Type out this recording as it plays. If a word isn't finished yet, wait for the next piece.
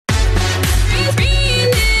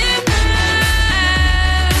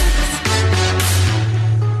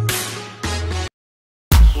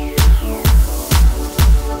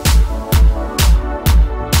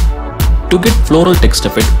To get floral text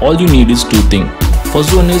effect, all you need is two things.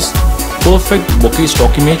 First one is perfect bokeh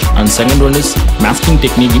stock image and second one is masking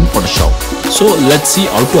technique in Photoshop. So let's see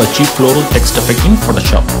how to achieve floral text effect in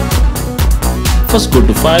Photoshop. First go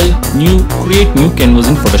to File, New, Create New Canvas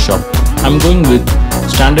in Photoshop. I'm going with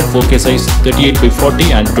standard 4K size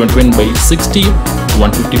 38x40 and 21x60,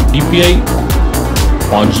 150 dpi,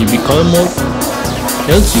 RGB color mode.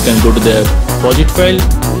 Else you can go to the project file,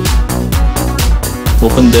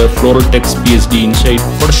 open the Floral Text PSD inside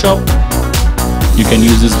Photoshop. You can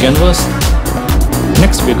use this canvas.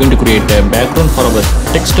 Next we are going to create a background for our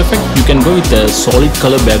text effect. You can go with a solid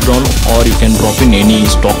color background or you can drop in any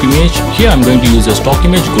stock image. Here I'm going to use a stock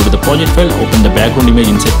image. Go to the project file, open the background image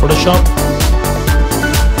inside Photoshop.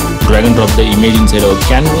 Drag and drop the image inside our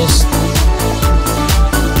canvas.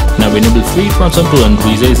 Now enable free transform tool and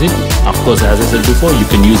resize it. Of course, as I said before, you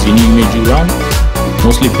can use any image you want.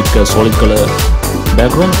 Mostly pick a solid color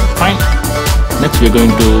background. Fine. Next we are going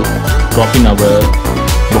to drop in our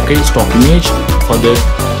bokeh stock image. For that,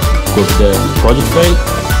 go to the project file,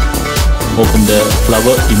 open the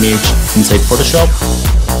flower image inside Photoshop.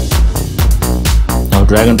 Now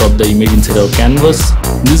drag and drop the image inside our canvas.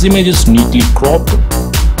 This image is neatly cropped.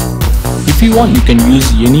 If you want, you can use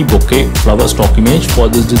any bokeh flower stock image for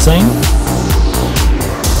this design.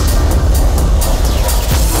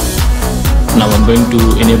 Now I'm going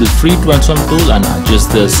to enable free transform tool and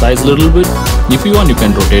adjust the size a little bit. If you want, you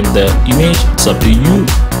can rotate the image, it's up to you.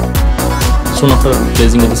 Soon after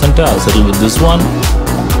placing at the center, I'll settle with this one.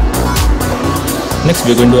 Next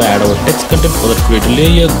we're going to add our text content. For that, create a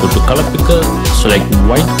layer, go to color picker, select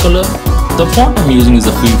white color. The font I'm using is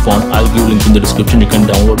a free font. I'll give a link in the description, you can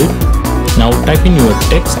download it. Now type in your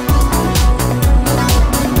text.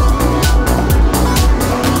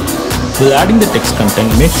 While adding the text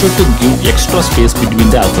content, make sure to give extra space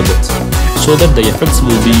between the alphabets so that the effects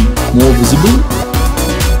will be more visible.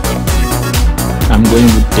 I'm going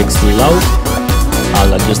with text loud.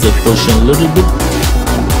 I'll adjust the position a little bit.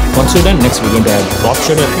 Once you're done, next we're going to add drop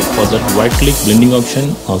shadow effect. For that, right click blending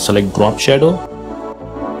option or select drop shadow.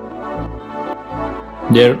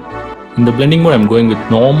 There in the blending mode, I'm going with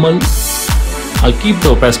normal. I'll keep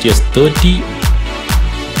the opacity as 30.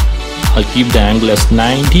 I'll keep the angle as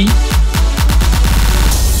 90.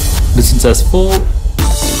 Distance as 4,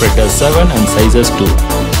 spread as 7 and size as 2.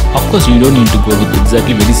 Of course, you don't need to go with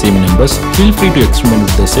exactly very same numbers. Feel free to experiment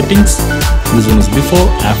with the settings. This one is before,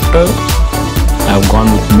 after. I have gone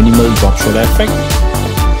with minimal drop shadow effect.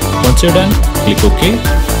 Once you're done, click OK.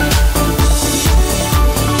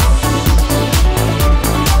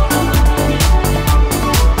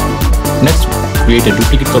 Next, create a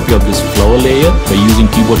duplicate copy of this flower layer by using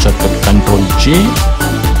keyboard shortcut Ctrl J.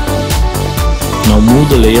 Now move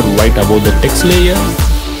the layer right above the text layer.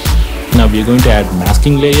 Now we are going to add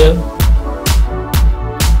masking layer.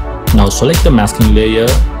 Now select the masking layer.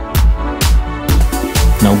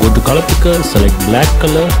 Now go to color picker, select black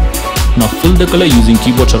color. Now fill the color using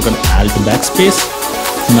keyboard shortcut Alt backspace.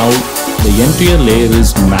 Now the entire layer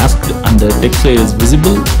is masked and the text layer is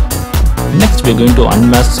visible. Next we are going to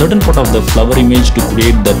unmask certain part of the flower image to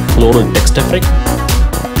create the floral text effect.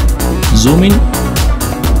 Zoom in.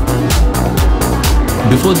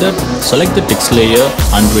 Before that, select the text layer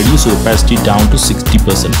and reduce opacity down to 60%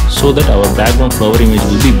 so that our background flower image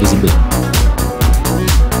will be visible.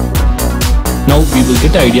 Now we will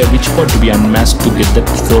get the idea which part to be unmasked to get that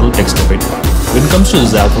floral text effect. When it comes to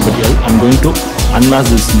this alphabet L, I'm going to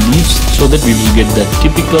unmask these leaves so that we will get the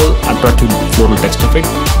typical attractive floral text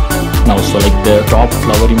effect. Now select the top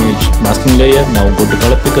flower image masking layer. Now go to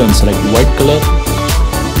color picker and select white color.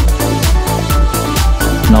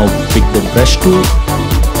 Now pick the brush tool.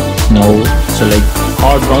 Now select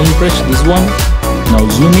hard round brush, this one. Now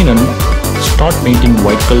zoom in and start painting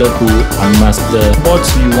white color to unmask the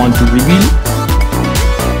spots you want to reveal.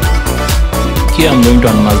 Here I'm going to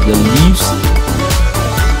unmask the leaves.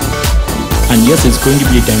 And yes, it's going to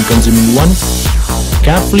be a time consuming one.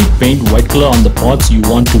 Carefully paint white color on the parts you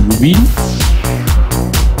want to reveal.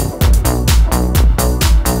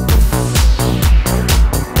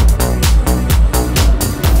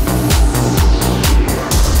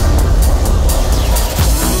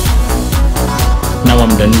 Now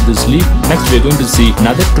I'm done with this leaf. Next we are going to see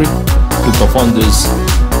another trick to perform this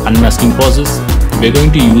unmasking process. We are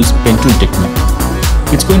going to use pen tool technique.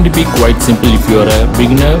 It's going to be quite simple. If you are a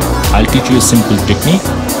beginner, I'll teach you a simple technique.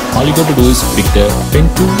 All you got to do is pick the pen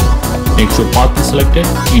tool, make sure path is selected.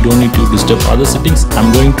 You don't need to disturb other settings.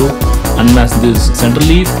 I'm going to unmask this center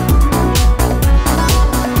leaf.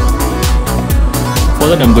 For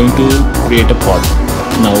that I'm going to create a path.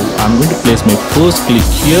 Now I'm going to place my first click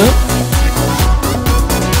here.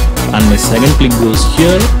 and my second click goes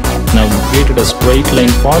here. Now we created a straight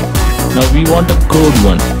line path. Now we want a curved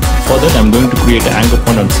one. For that I'm going to create an anchor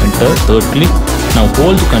point on center. Third click. Now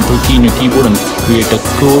hold the Ctrl key in your keyboard and create a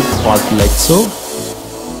curved path like so.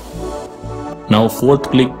 Now fourth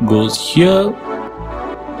click goes here.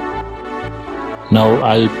 Now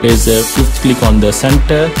I'll place the fifth click on the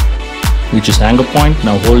center, which is anchor point.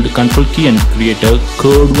 Now hold the Ctrl key and create a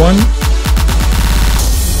curved one.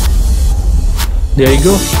 There you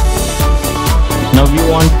go. Now we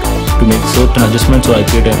want to make certain adjustments, so I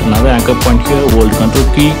create another anchor point here. Hold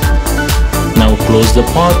Ctrl key. Now close the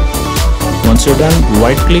path. Once you're done,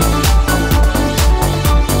 right click,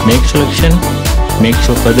 make selection, make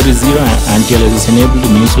sure feather is 0 and anti-alias is enabled.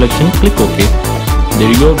 New selection, click OK. There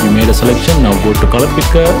you go, we made a selection. Now go to color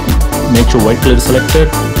picker, make sure white color is selected.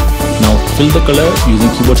 Now fill the color using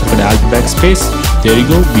keyboard shortcut Alt backspace. There you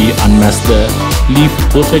go, we unmask the leaf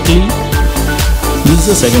perfectly. This is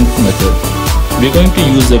the second method. We're going to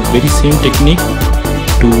use the very same technique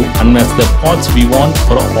to unmask the pots we want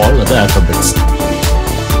for all other alphabets.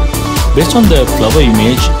 Based on the flower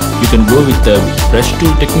image, you can go with the brush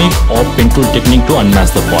tool technique or pen tool technique to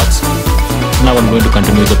unmask the pots. Now I'm going to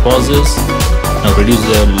continue the process. Now reduce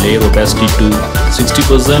the layer opacity to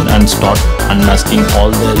 60% and start unmasking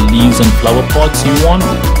all the leaves and flower pots you want.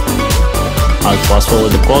 I'll fast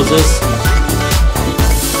forward the process.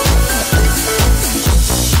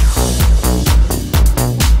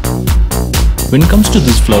 When it comes to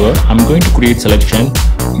this flower, I'm going to create selection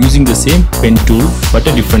using the same pen tool but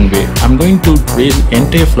a different way. I'm going to trace the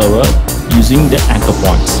entire flower using the anchor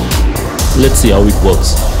points. Let's see how it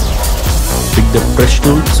works. Pick the brush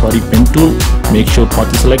tool, pen tool, make sure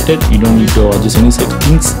path is selected. You don't need to adjust any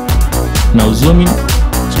settings. Now zoom in,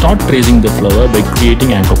 start tracing the flower by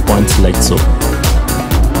creating anchor points like so.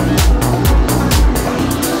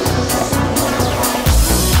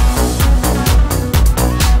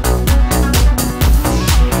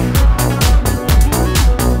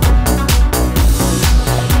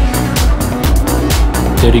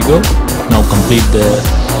 There you go. Now complete the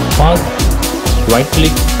path. Right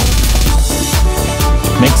click,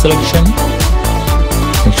 make selection,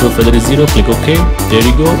 make sure feather is 0, click OK. There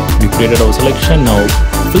you go, we created our selection. Now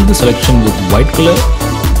fill the selection with white color.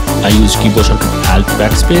 I use keyboard shortcut Alt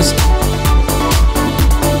backspace.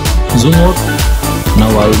 Zoom out.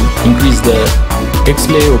 Now I'll increase the text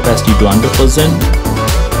layer opacity to 100%.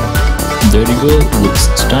 There you go, looks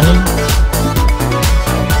stunning.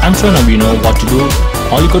 I'm sure now you know what to do.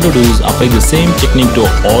 All you got to do is apply the same technique to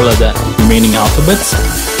all other remaining alphabets.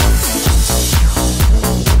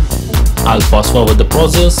 I'll fast forward the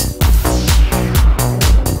process.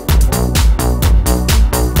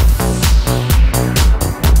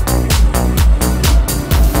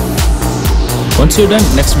 Once you're done,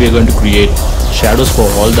 next we are going to create shadows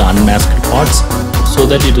for all the unmasked parts so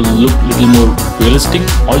that it will look little more realistic.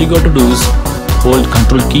 All you got to do is hold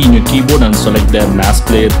Ctrl key in your keyboard and select the mask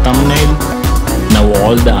layer thumbnail. Now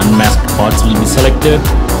all the unmasked parts will be selected.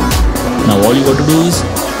 Now all you got to do is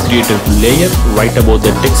create a layer right above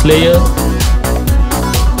the text layer.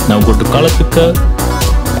 Now go to color picker,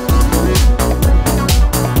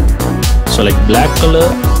 select black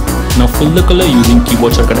color. Now fill the color using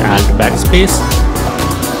keyboard shortcut Alt backspace.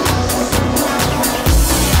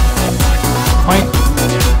 Fine.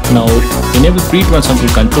 Now enable free transform to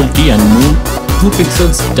Ctrl T and move 2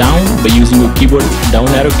 pixels down by using your keyboard down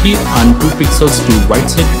arrow key and 2 pixels to right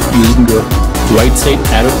side using your right side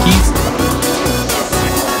arrow keys.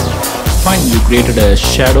 Fine, you created a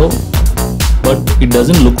shadow, but it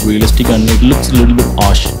doesn't look realistic and it looks a little bit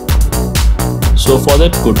harsh. So for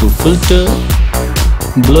that, go to filter,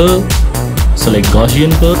 blur, select Gaussian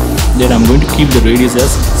blur. Then I'm going to keep the radius as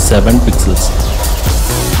 7 pixels.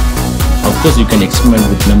 Of course, you can experiment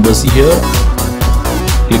with numbers here.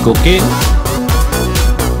 Click OK.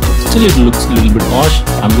 Still it looks a little bit harsh.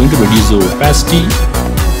 I'm going to reduce the opacity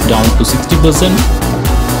down to 60%.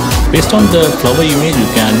 Based on the flower image, you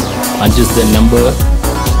can adjust the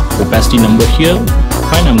opacity number here.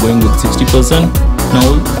 Fine, I'm going with 60%.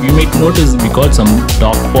 Now you might notice we got some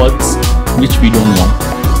dark spots which we don't want.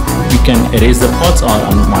 We can erase the spots or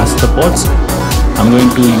unmask the spots. I'm going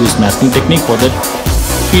to use masking technique for that.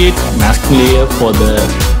 Create masking layer for the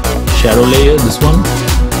shadow layer, this one.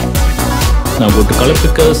 Now go to color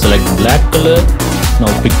picker, select black color.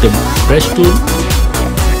 Now pick the brush tool,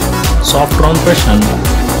 soft round brush, and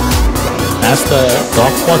mask the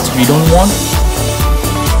dark spots we don't want.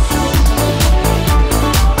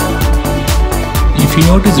 If you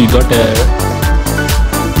notice, we got a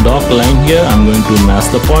dark line here. I'm going to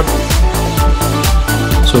mask the pot.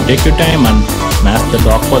 So take your time and mask the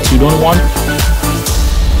dark spots you don't want.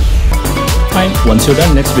 Fine, once you're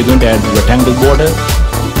done, next we're going to add rectangle border.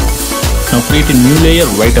 Now create a new layer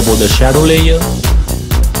right above the shadow layer.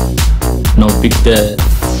 Now pick the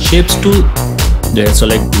shapes tool, then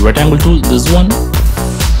select rectangle tool, this one.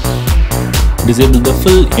 Disable the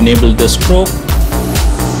fill, enable the stroke.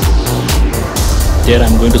 There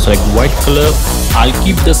I'm going to select white color. I'll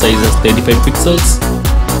keep the size as 35 pixels.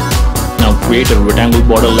 Now create a rectangle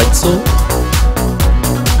border like so.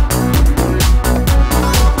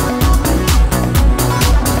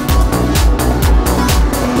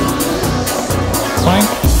 Fine.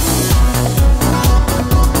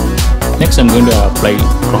 Next I'm going to apply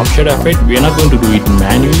crop shadow effect. We are not going to do it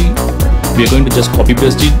manually. We are going to just copy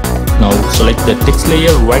paste it. Now select the text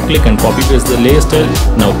layer, right click and copy paste the layer style.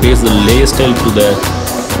 Now paste the layer style to the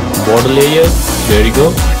border layer. There you go.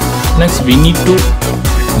 Next we need to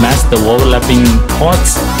mask the overlapping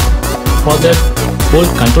parts. For that, hold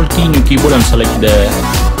Ctrl key in your keyboard and select the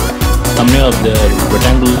thumbnail of the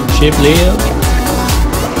rectangle shape layer.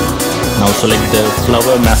 Now select the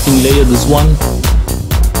flower masking layer, this one,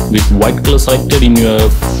 with white color selected in your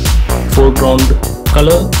foreground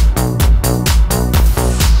color.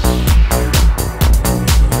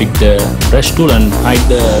 Pick the brush tool and hide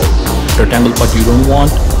the rectangle part you don't want.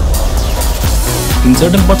 In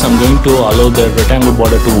certain parts I'm going to allow the rectangle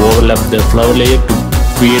border to overlap the flower layer to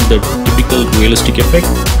create the typical realistic effect.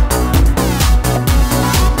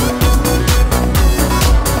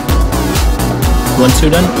 Once you're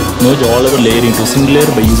done, merge all our layer into a single layer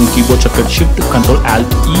by using keyboard shortcut Shift Ctrl Alt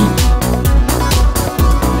E.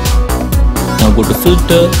 Now go to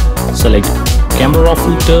filter, select camera raw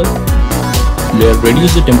filter. There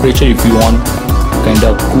reduce the temperature if you want kind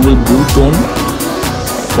of cool blue tone.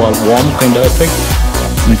 For warm kind of effect,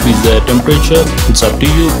 increase the temperature, it's up to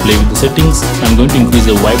you, play with the settings. I'm going to increase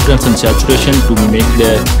the vibrance and saturation to make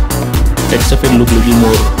the text effect look a little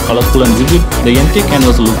more colorful and vivid. The entire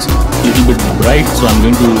canvas looks a little bit bright, so I'm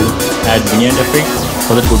going to add vignette effect.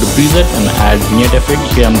 For that, go to preset and add vignette effect.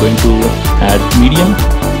 Here I'm going to add medium,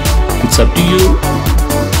 it's up to you.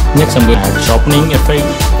 Next I'm going to add sharpening effect.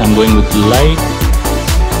 I'm going with light.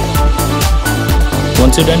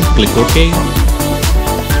 Once you're done, click OK.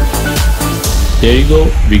 There you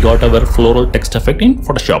go, we got our floral text effect in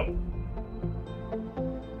Photoshop.